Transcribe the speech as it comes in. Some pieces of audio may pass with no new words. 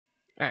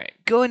Alright,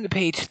 going to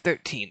page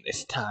 13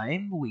 this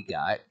time, we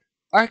got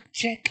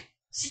ArcCheck.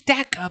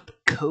 Stack up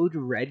code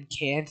red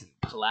cans and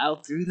plow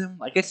through them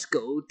like a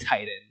Skull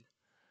Titan.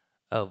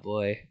 Oh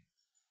boy.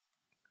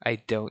 I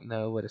don't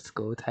know what a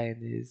Skull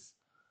Titan is.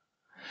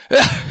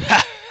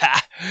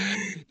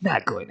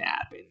 Not going to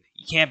happen.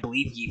 You can't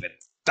believe you even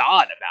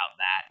thought about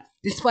that.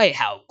 Despite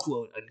how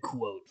quote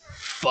unquote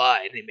fun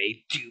it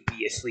may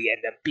dubiously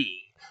end up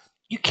being,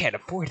 you can't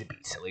afford to be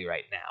silly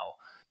right now.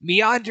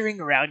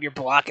 Meandering around your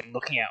block and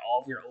looking at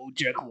all of your old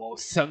junk while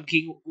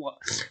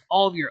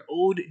all of your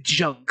old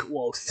junk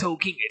while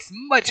soaking is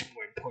much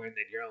more important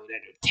than your own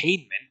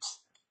entertainment.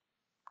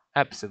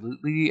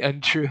 Absolutely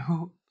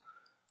untrue.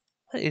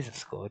 What is a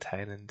Skull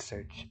Titan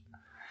search?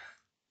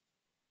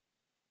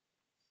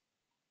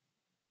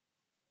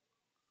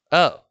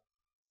 Oh,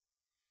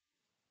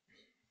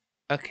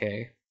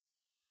 okay.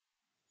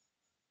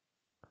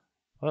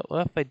 What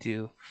if I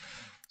do?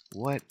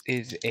 What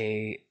is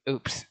a?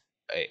 Oops.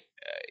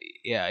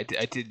 Yeah, I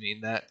did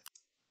mean that.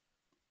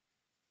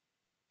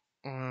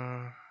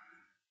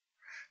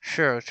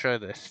 Sure, I'll try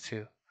this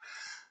too.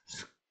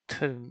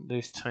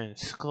 There's tiny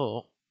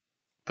skull,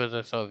 but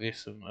that's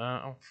obviously.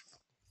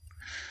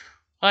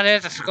 What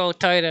is a Skull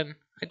Titan?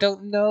 I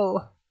don't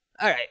know.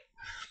 Alright.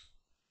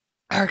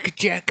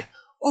 ArcCheck,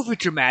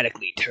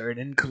 overdramatically turn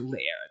and glare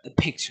at the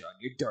picture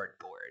on your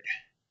dartboard.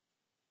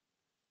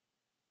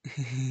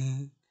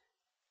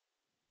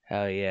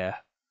 Hell yeah.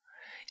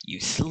 You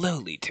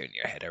slowly turn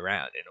your head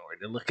around in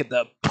order to look at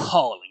the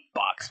appalling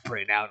box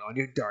printout on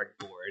your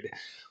dartboard.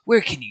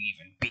 Where can you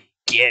even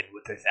begin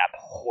with this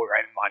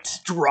abhorrent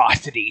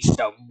monstrosity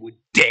some would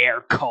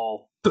dare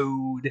call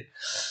food?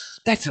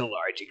 That's a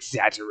large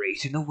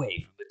exaggeration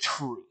away from the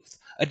truth.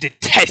 A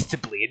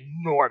detestably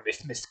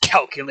enormous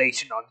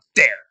miscalculation on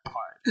their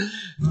part.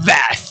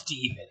 Vast,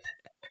 even.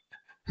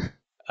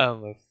 Oh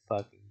my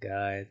fucking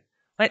god.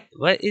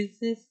 What is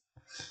this?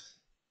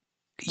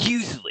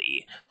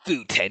 Usually,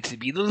 food tends to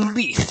be the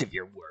least of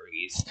your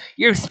worries.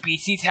 Your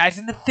species has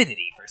an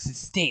affinity for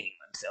sustaining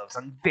themselves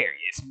on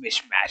various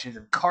mishmashes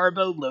of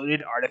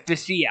carbo-loaded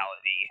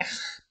artificiality.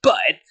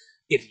 But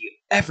if you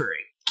ever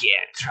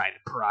again try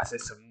to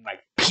process something like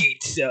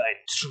pizza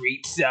and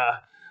treatza,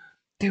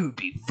 there would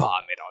be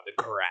vomit on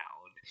the ground.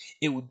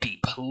 It would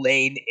be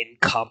plain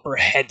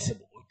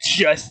incomprehensible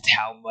just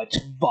how much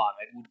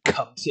vomit would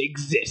come to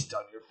exist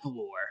on your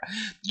floor.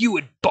 You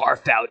would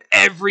barf out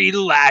every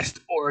last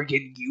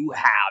organ you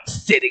have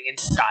sitting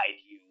inside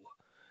you.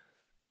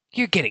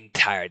 You're getting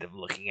tired of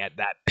looking at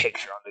that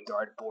picture on the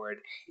dartboard.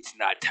 It's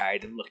not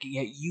tired of looking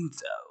at you,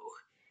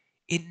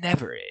 though. It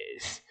never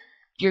is.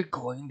 You're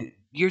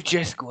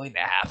just going to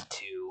have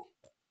to.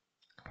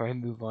 Before I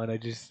move on, I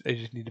just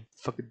need a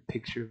fucking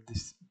picture of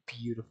this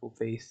beautiful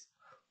face.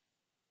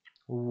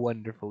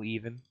 Wonderful,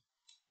 even.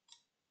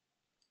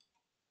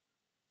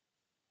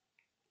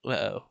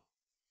 Uh-oh.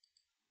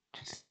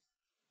 Just...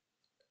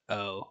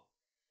 Oh.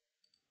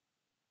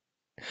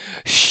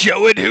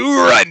 Showing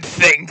who runs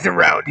things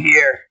around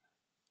here!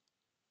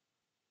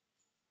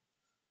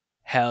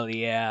 Hell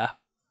yeah.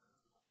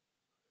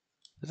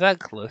 Was that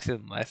closer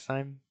than last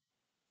time?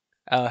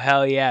 Oh,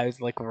 hell yeah. It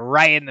was like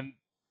right in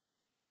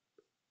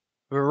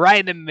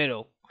the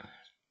middle.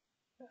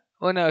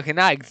 Well, no, okay,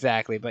 not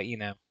exactly, but you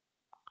know.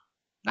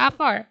 Not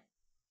far.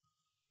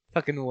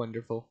 Fucking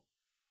wonderful.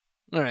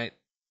 Alright.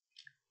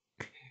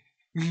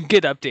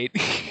 Good update.